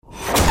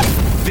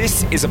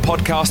This is a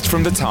podcast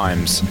from The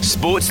Times,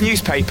 sports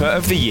newspaper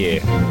of the year.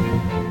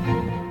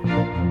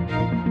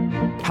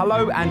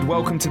 Hello and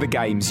welcome to The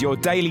Games, your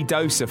daily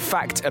dose of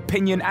fact,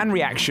 opinion and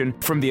reaction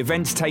from the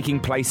events taking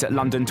place at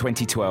London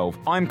 2012.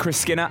 I'm Chris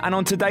Skinner, and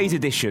on today's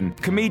edition,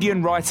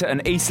 comedian, writer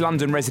and East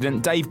London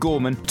resident Dave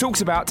Gorman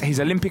talks about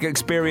his Olympic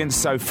experience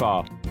so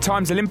far.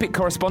 Times Olympic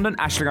correspondent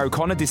Aisling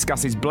O'Connor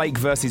discusses Blake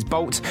versus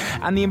Bolt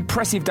and the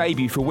impressive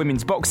debut for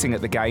women's boxing at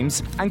the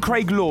Games, and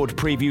Craig Lord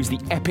previews the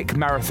epic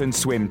marathon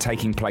swim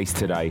taking place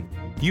today.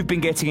 You've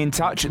been getting in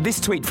touch. This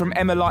tweet from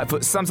Emma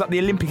Lightfoot sums up the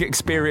Olympic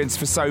experience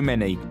for so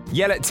many.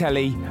 Yell at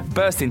telly,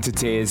 burst into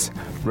tears,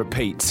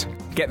 repeat.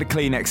 Get the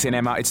Kleenex in,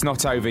 Emma, it's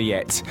not over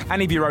yet.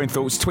 Any of your own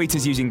thoughts, tweet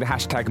us using the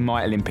hashtag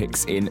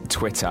MyOlympics in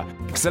Twitter.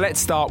 So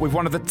let's start with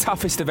one of the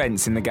toughest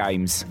events in the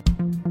Games.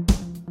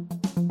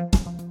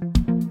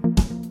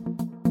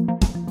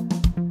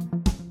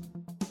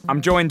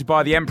 I'm joined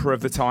by the Emperor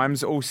of the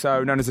Times,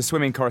 also known as a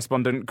swimming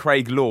correspondent,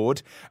 Craig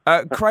Lord.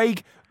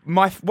 Craig,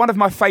 one of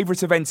my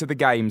favourite events of the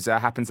Games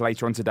happens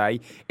later on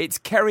today. It's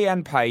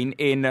Kerry-Anne Payne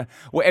in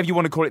whatever you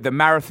want to call it, the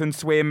marathon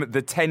swim,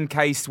 the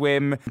 10K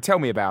swim. Tell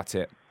me about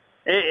it.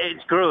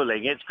 It's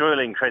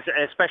gruelling, Chris,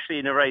 especially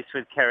in a race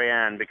with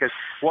Kerry-Anne, because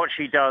what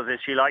she does is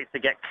she likes to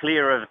get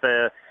clear of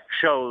the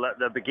shoal at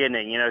the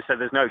beginning, so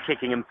there's no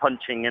kicking and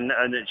punching, and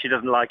she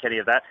doesn't like any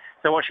of that.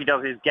 So what she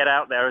does is get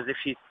out there as if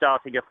she's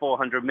starting a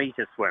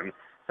 400-metre swim.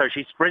 So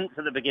she sprints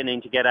at the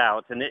beginning to get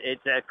out, and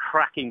it's a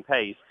cracking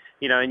pace,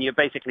 and you're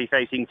basically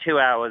facing 2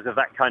 hours of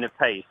that kind of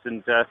pace.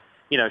 And,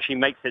 she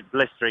makes it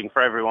blistering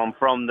for everyone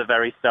from the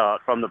very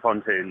start, from the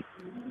pontoon.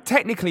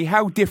 Technically,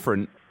 how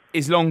different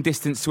is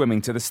long-distance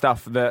swimming to the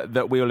stuff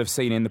that we all have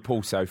seen in the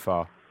pool so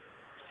far?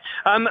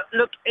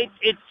 Look,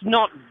 it's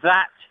not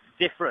that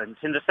different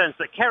in the sense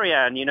that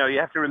Kerry-Anne, you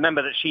have to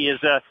remember that she is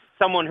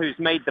someone who's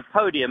made the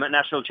podium at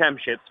national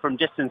championships from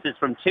distances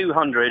from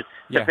 200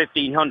 to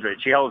 1500.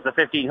 She holds the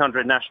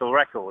 1500 national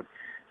record.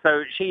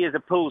 So she is a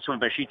pool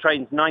swimmer. She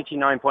trains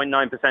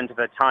 99.9% of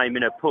her time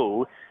in a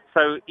pool.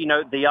 So,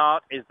 the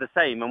art is the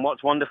same. And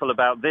what's wonderful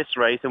about this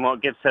race and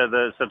what gives her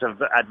the sort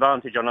of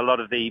advantage on a lot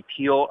of the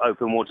pure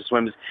open water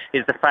swimmers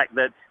is the fact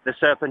that the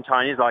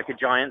Serpentine is like a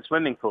giant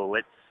swimming pool.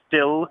 It's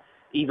still,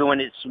 even when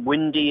it's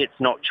windy, it's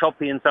not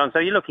choppy and so on. So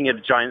you're looking at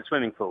a giant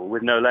swimming pool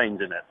with no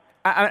lanes in it.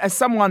 As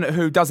someone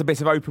who does a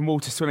bit of open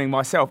water swimming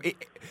myself,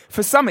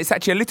 for some it's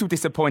actually a little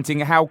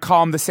disappointing how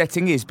calm the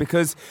setting is,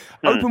 because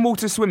open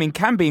water swimming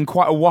can be in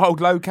quite a wild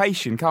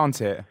location,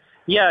 can't it?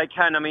 Yeah, it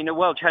can. I mean, the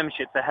World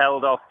Championships are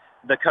held off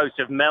the coast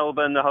of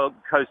Melbourne, the whole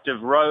coast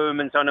of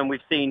Rome and so on, and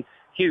we've seen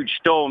huge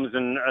storms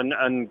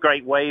and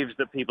great waves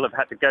that people have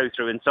had to go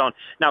through and so on.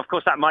 Now, of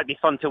course, that might be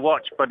fun to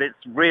watch, but it's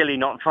really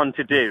not fun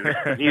to do,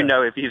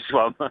 if you've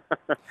swum.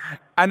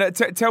 And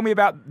tell me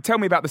about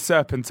the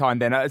Serpentine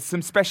then.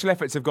 Some special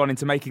efforts have gone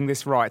into making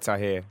this right, I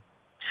hear.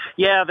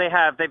 Yeah, they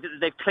have.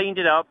 They've cleaned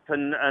it up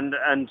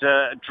and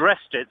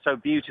dressed it so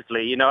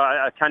beautifully.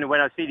 I kind of, when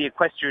I see the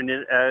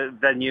equestrian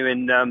venue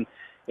in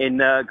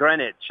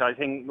Greenwich, I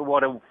think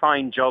what a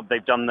fine job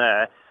they've done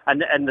there.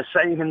 And the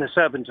same in the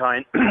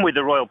Serpentine with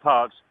the Royal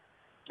Parks.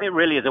 It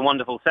really is a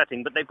wonderful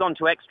setting, but they've gone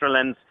to extra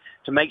lengths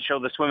to make sure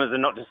the swimmers are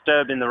not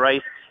disturbed in the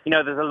race.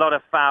 There's a lot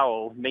of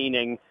fowl,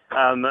 meaning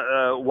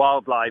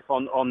wildlife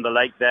on the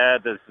lake there.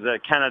 There's the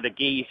Canada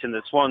geese and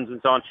the swans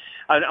and so on.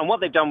 And what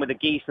they've done with the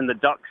geese and the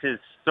ducks is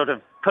sort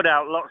of put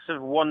out lots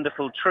of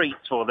wonderful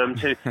treats for them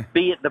to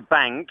be at the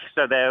bank,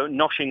 so they're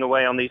noshing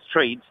away on these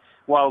treats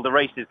while the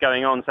race is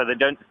going on, so they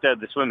don't disturb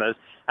the swimmers.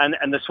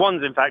 And the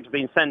swans, in fact, have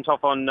been sent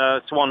off on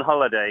swan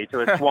holiday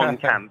to a swan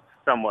camp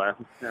somewhere.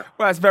 Yeah.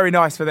 Well, that's very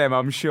nice for them,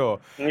 I'm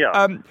sure.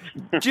 Yeah.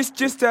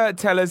 Just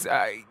tell us,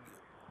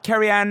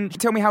 Kerry-Anne,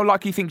 tell me how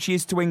likely you think she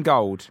is to win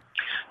gold.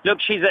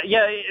 Look, she's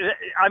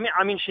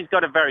she's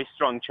got a very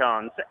strong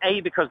chance.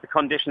 Because the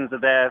conditions are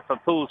there for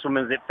pool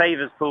swimmers. It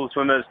favours pool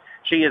swimmers.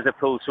 She is a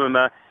pool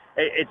swimmer.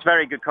 It's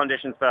very good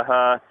conditions for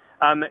her.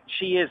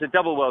 She is a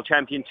double world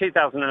champion,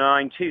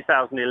 2009,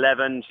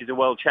 2011. She's a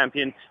world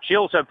champion. She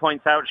also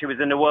points out she was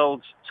in a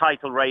world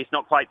title race,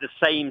 not quite the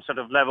same sort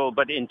of level,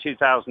 but in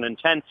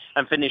 2010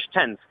 and finished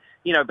 10th.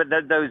 But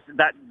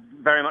that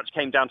very much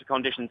came down to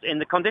conditions. In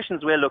the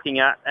conditions we're looking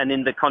at and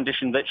in the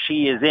condition that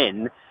she is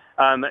in,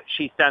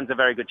 she stands a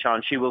very good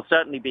chance. She will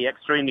certainly be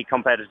extremely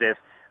competitive,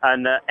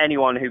 and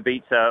anyone who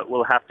beats her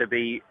will have to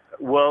be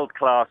world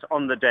class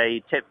on the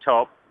day, tip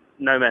top.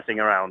 No messing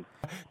around.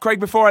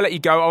 Craig, before I let you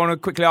go, I want to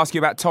quickly ask you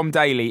about Tom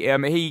Daley.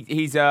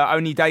 He's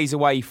only days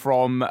away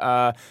from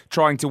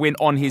trying to win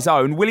on his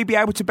own. Will he be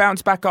able to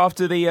bounce back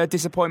after the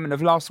disappointment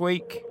of last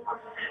week?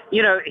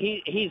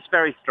 He's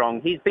very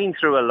strong. He's been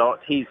through a lot.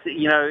 He's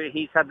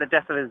had the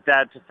death of his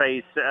dad to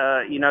face.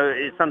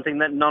 It's something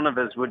that none of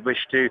us would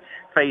wish to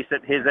face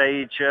at his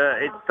age.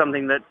 It's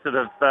something that sort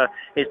of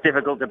is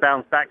difficult to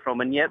bounce back from.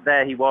 And yet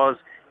there he was.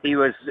 He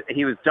was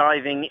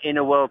diving in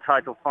a world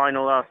title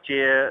final last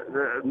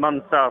year,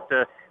 months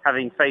after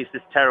having faced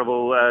this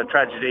terrible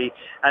tragedy.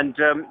 And,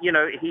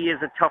 he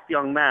is a tough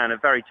young man, a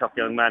very tough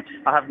young man.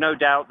 I have no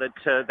doubt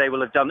that they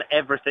will have done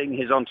everything,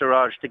 his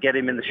entourage, to get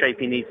him in the shape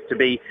he needs to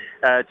be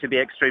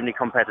extremely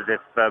competitive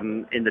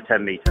in the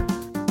 10 metre.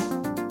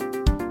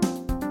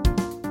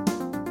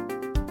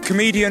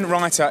 Comedian,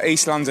 writer,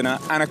 East Londoner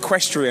and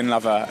equestrian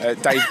lover,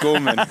 Dave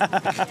Gorman.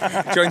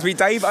 Joins me.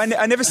 Dave, I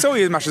never saw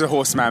you as much as a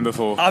horseman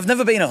before. I've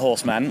never been a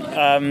horseman,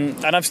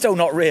 and I'm still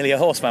not really a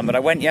horseman, but I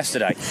went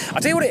yesterday.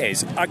 I'll tell you what it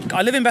is.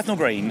 I live in Bethnal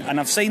Green, and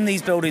I've seen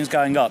these buildings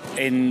going up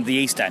in the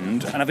East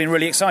End, and I've been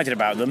really excited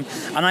about them.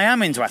 And I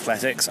am into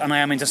athletics, and I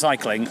am into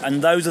cycling,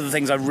 and those are the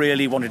things I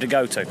really wanted to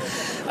go to.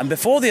 And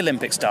before the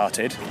Olympics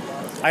started,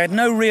 I had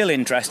no real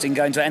interest in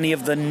going to any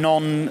of the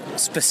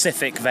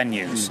non-specific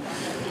venues.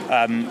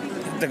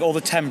 All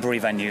the temporary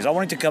venues. I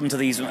wanted to come to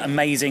these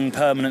amazing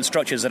permanent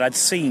structures that I'd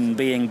seen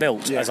being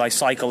built as I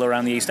cycle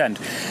around the East End.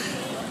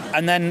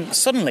 And then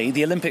suddenly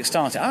the Olympics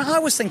started. I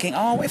was thinking,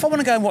 if I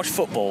want to go and watch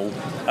football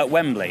at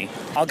Wembley,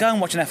 I'll go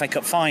and watch an FA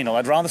Cup final.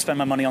 I'd rather spend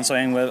my money on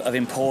something of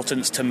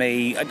importance to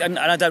me. And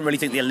I don't really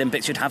think the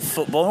Olympics should have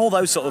football. All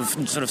those sort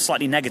of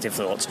slightly negative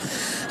thoughts.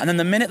 And then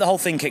the minute the whole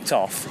thing kicked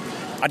off,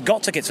 I'd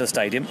got tickets for the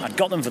stadium. I'd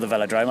got them for the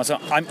velodrome. I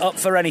thought, I'm up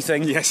for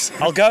anything. Yes.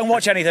 I'll go and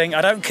watch anything.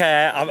 I don't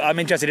care. I'm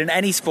interested in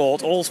any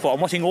sport, all sport. I'm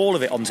watching all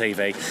of it on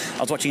TV. I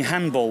was watching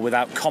handball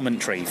without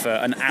commentary for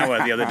an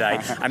hour the other day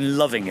and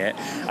loving it.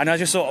 And I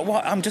just thought,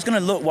 I'm just going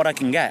to look what I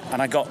can get.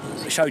 And I got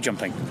show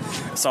jumping.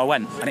 So I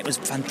went, and it was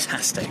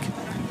fantastic.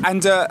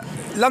 And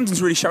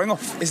London's really showing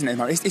off, isn't it?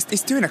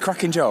 It's doing a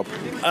cracking job.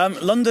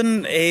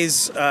 London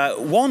is,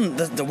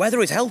 the weather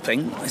is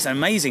helping. It's an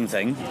amazing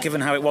thing,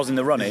 given how it was in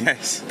the run-in.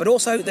 Yes. But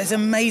also, there's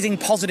an amazing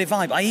positive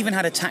vibe. I even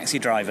had a taxi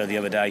driver the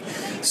other day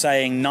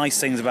saying nice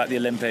things about the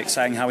Olympics,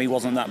 saying how he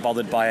wasn't that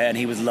bothered by it and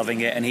he was loving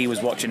it and he was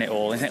watching it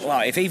all. And I think,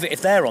 wow,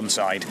 if they're on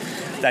side,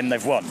 then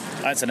they've won.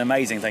 That's an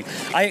amazing thing.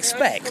 I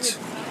expect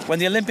when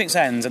the Olympics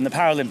ends and the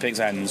Paralympics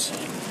ends,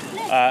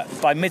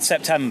 by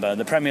mid-September,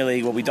 the Premier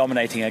League will be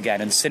dominating again,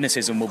 and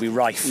cynicism will be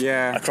rife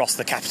across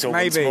the capital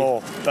once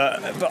more.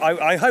 But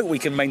I hope we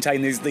can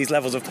maintain these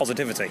levels of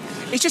positivity.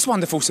 It's just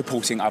wonderful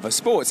supporting other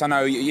sports. I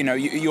know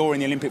you're in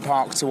the Olympic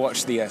Park to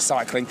watch the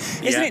cycling.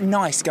 Isn't it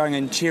nice going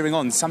and cheering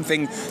on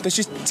something that's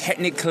just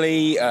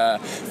technically,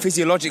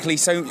 physiologically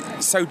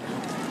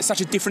such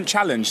a different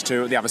challenge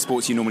to the other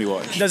sports you normally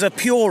watch? There's a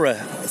purer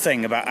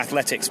thing about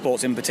athletic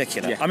sports in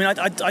particular. Yeah. I mean,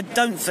 I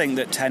don't think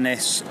that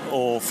tennis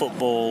or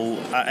football,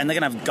 and they're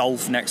going to have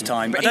golf next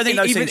time. But I don't think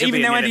those things should be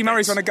in the Andy Olympics.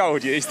 Murray's won a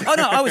gold. Oh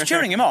no, I was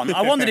cheering him on.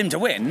 I wanted him to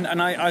win,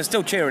 and I was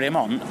still cheering him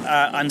on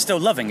and still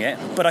loving it.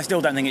 But I still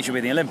don't think it should be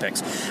in the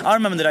Olympics. I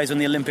remember the days when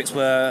the Olympics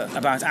were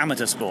about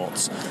amateur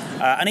sports,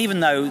 and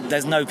even though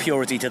there's no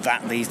purity to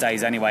that these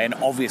days anyway, and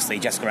obviously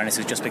Jessica Ennis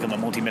has just become a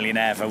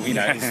multi-millionaire for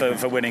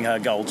winning her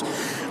golds.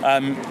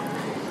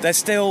 There's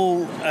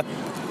still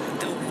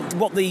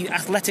what the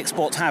athletic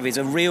sports have is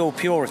a real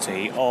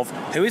purity of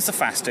who is the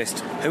fastest,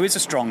 who is the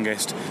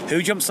strongest,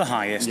 who jumps the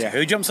highest,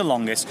 who jumps the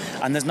longest,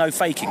 and there's no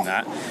faking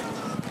that.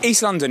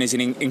 East London is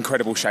in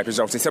incredible shape as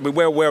well. So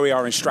where we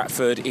are in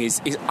Stratford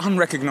is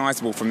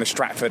unrecognisable from the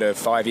Stratford of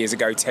 5 years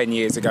ago, 10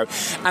 years ago.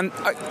 And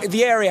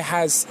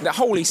the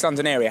whole East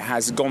London area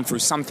has gone through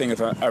something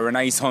of a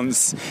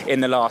renaissance in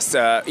the last,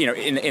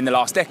 in the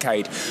last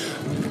decade.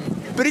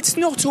 But it's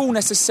not all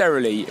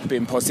necessarily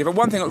been positive. And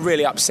one thing that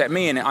really upset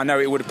me, and I know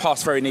it would have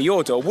passed very near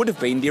your door, would have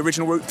been the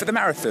original route for the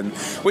marathon,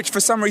 which for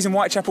some reason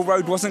Whitechapel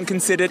Road wasn't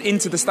considered,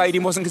 into the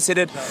stadium wasn't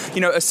considered,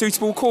 a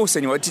suitable course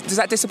anymore. Does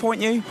that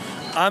disappoint you?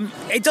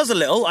 It does a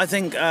little. I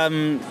think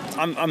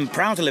I'm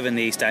proud to live in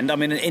the East End.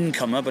 I'm an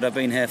incomer, but I've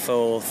been here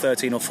for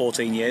 13 or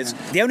 14 years.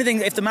 The only thing,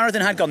 if the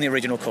marathon had gone the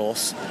original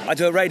course, I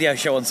do a radio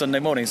show on Sunday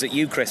mornings that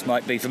you, Chris,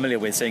 might be familiar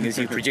with, seeing as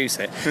you produce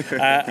it.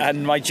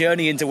 And my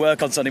journey into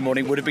work on Sunday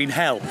morning would have been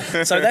hell.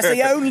 So that's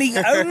the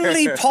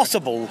only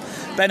possible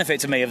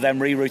benefit to me of them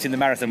rerouting the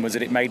marathon was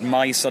that it made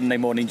my Sunday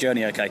morning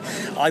journey okay.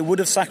 I would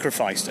have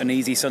sacrificed an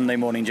easy Sunday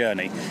morning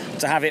journey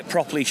to have it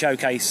properly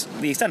showcase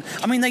the East End.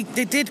 I mean, they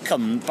did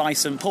come by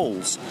St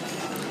Paul's,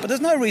 but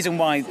there's no reason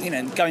why,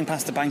 going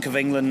past the Bank of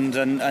England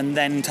and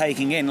then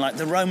taking in like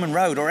the Roman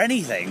Road or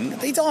anything.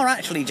 These are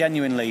actually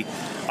genuinely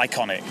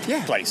iconic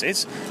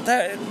places.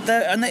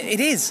 It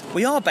is.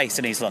 We are based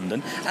in East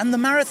London, and the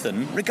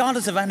marathon,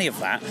 regardless of any of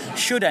that,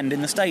 should end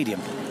in the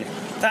stadium.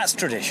 That's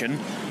tradition,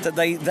 that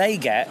they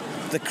get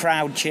the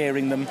crowd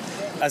cheering them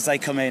as they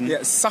come in.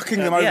 Yeah, sucking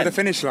them over the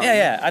finish line.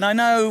 Yeah. And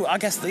I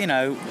guess,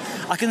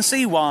 I can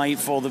see why,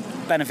 for the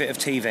benefit of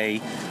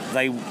TV,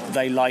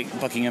 they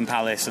like Buckingham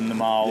Palace and the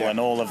Mall and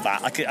all of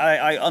that.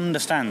 I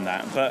understand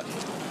that,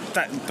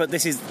 but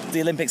this is,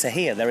 the Olympics are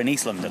here, they're in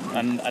East London,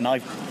 and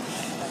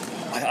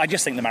I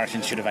just think the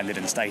marathon should have ended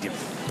in the stadium.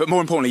 But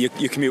more importantly,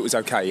 your commute was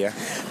okay, yeah?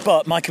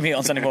 But my commute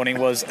on Sunday morning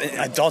was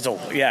a doddle,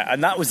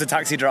 and that was the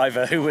taxi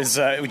driver who was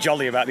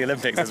jolly about the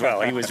Olympics as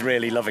well. He was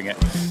really loving it.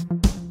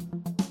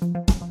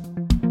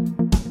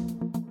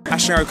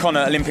 Aisling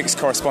O'Connor, Olympics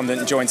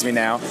correspondent, joins me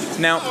now.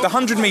 Now, the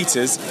 100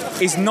 metres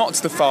is not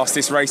the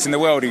fastest race in the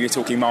world if you're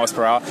talking miles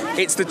per hour.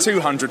 It's the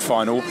 200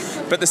 final,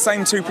 but the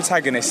same two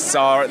protagonists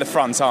are at the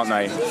front, aren't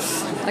they?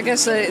 I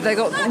guess they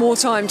got more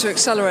time to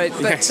accelerate.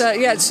 But it's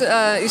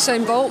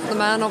Usain Bolt, the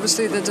man,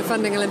 obviously the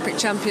defending Olympic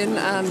champion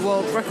and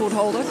world record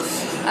holder,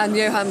 and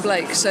Johan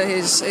Blake, so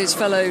his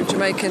fellow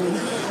Jamaican,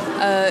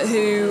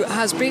 who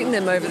has beaten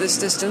him over this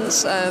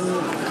distance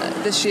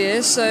this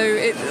year. So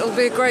it'll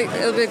be a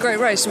great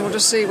race, and we'll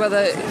just see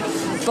whether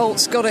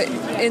Bolt's got it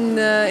in.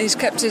 He's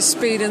kept his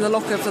speed in the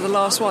locker for the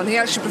last one. He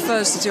actually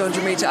prefers the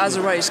 200 metre as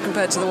a race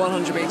compared to the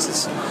 100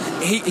 metres.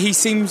 He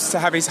seems to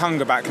have his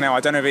hunger back now.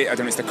 I don't know if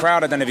it's the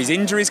crowd. I don't know if his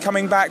injury's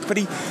coming back, but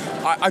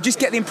I just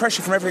get the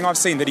impression from everything I've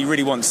seen that he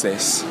really wants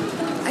this.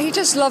 He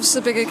just loves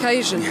the big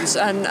occasions,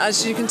 and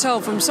as you can tell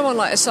from someone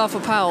like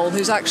Asafa Powell,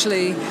 who's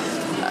actually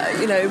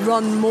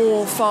run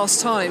more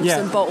fast times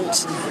than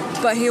Bolt,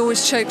 but he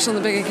always chokes on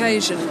the big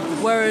occasion,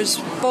 whereas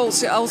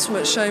Bolt's the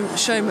ultimate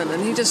showman,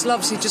 and he just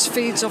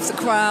feeds off the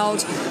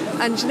crowd,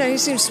 and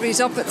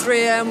he's up at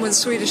 3 a.m. with the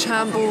Swedish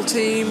handball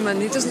team,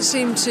 and he doesn't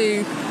seem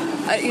to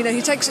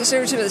he takes it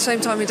seriously, but at the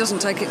same time he doesn't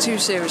take it too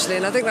seriously,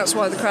 and I think that's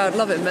why the crowd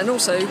love him. And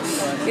also,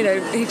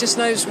 he just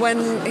knows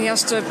when he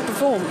has to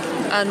perform,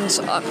 and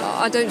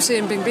I don't see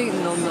him being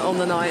beaten on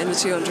the night in the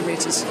 200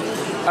 metres.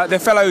 Their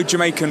fellow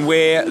Jamaican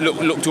Weir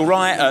looked all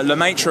right.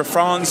 Lemaitre of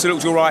France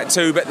looked all right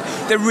too, but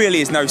there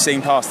really is no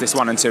seeing past this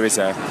 1 and 2, is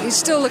there? He's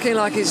still looking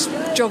like he's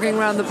jogging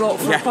around the block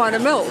for a pint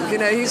of milk.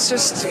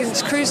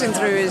 He's cruising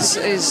through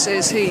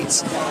his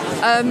heats,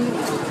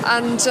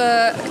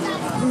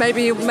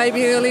 Maybe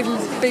he'll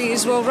even beat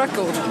his world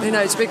record.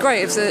 It'd be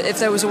great if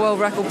there was a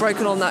world record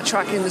broken on that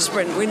track in the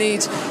sprint. We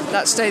need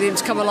that stadium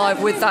to come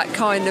alive with that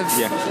kind of,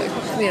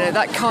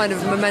 that kind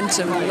of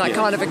momentum, that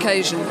kind of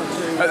occasion.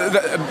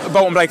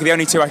 Bolt and Blake are the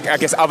only two, I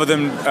guess, other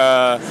than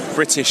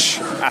British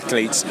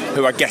athletes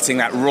who are getting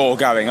that roar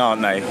going,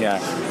 aren't they? Yeah.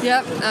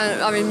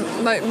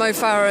 Mo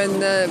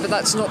Farah, but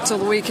that's not till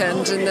the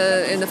weekend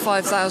in the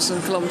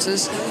 5,000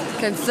 kilometres.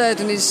 Came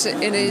third in his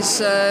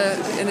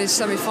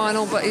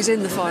semi-final, but he's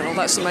in the final.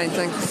 That's the main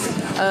thing.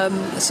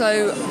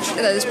 So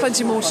there's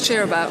plenty more to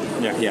cheer about.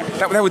 Yeah.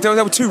 There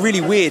were two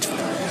really weird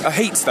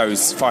heats,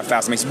 those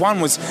 5,000 metres. One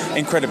was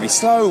incredibly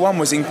slow, one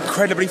was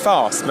incredibly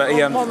fast. But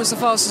one was the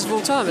fastest of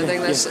all time, I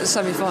think, that's a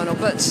semi-final.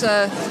 But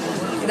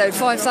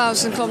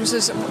 5,000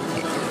 kilometres,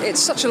 it's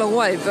such a long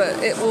way, but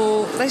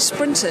they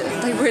sprint it.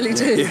 They really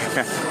do.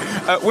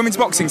 Women's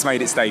boxing's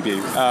made its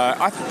debut.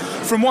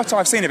 From what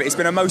I've seen of it, it's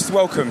been a most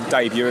welcome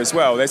debut as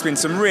well. There's been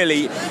some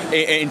really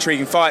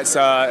intriguing fights.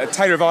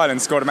 Taylor of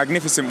Ireland scored a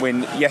magnificent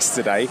win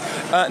yesterday.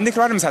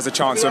 Nicola Adams has a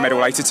chance for a medal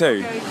later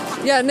too.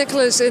 Yeah,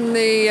 Nicola's in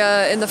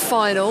the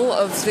final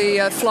of the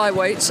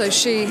flyweight, so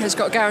she has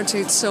got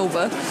guaranteed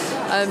silver.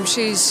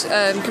 She's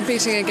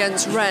competing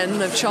against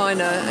Ren of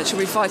China, and she'll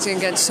be fighting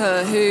against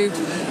her, who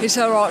is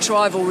her arch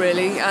rival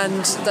really.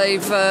 And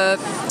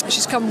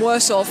she's come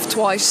worse off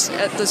twice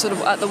at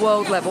the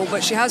world level,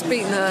 but she has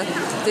beaten her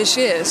this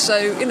year.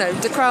 So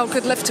the crowd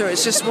could lift her.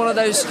 It's just one of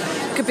those,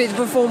 could be the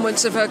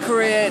performance of her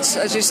career. It's,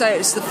 as you say,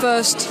 it's the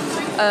first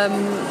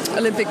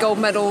Olympic gold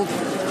medal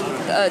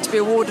to be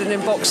awarded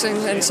in boxing,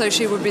 and so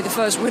she would be the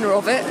first winner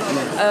of it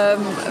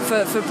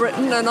for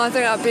Britain. And I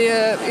think that'd be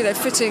a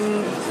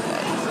fitting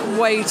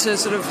way to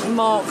sort of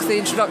mark the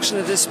introduction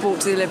of this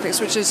sport to the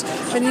Olympics, which has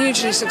been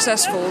hugely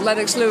successful.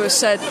 Lennox Lewis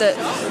said that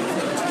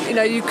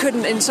you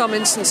couldn't in some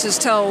instances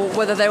tell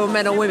whether they were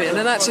men or women,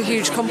 and that's a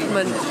huge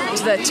compliment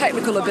to their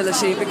technical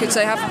ability, because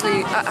they have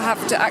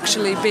to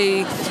actually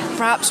be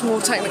perhaps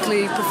more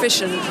technically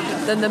proficient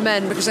than the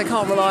men, because they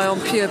can't rely on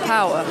pure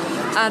power.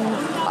 And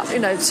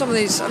some of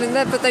these,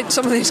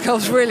 some of these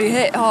girls really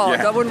hit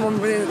hard. I wouldn't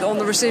want to be on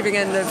the receiving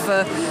end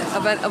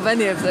of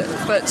any of them.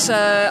 But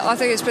I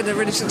think it's been a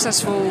really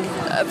successful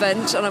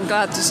event, and I'm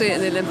glad to see it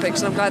in the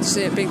Olympics, and I'm glad to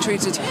see it being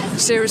treated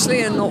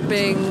seriously and not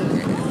being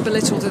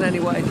belittled in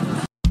any way.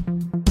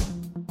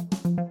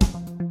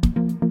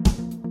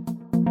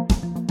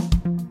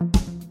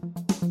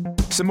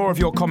 Some more of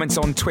your comments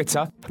on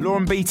Twitter.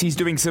 Lauren Beatty's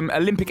doing some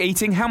Olympic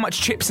eating. How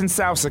much chips and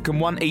salsa can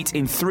one eat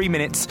in 3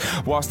 minutes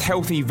whilst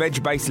healthy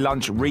veg-based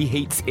lunch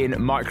reheats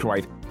in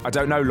microwave? I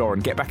don't know,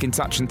 Lauren. Get back in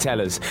touch and tell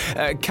us.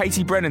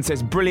 Katie Brennan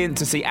says, brilliant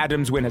to see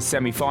Adams win her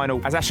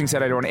semi-final. As Aisling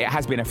said earlier on, it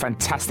has been a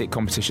fantastic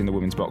competition, the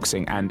women's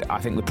boxing, and I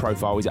think the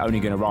profile is only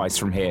going to rise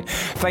from here.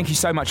 Thank you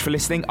so much for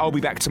listening. I'll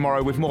be back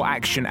tomorrow with more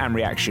action and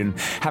reaction.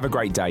 Have a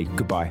great day.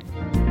 Goodbye.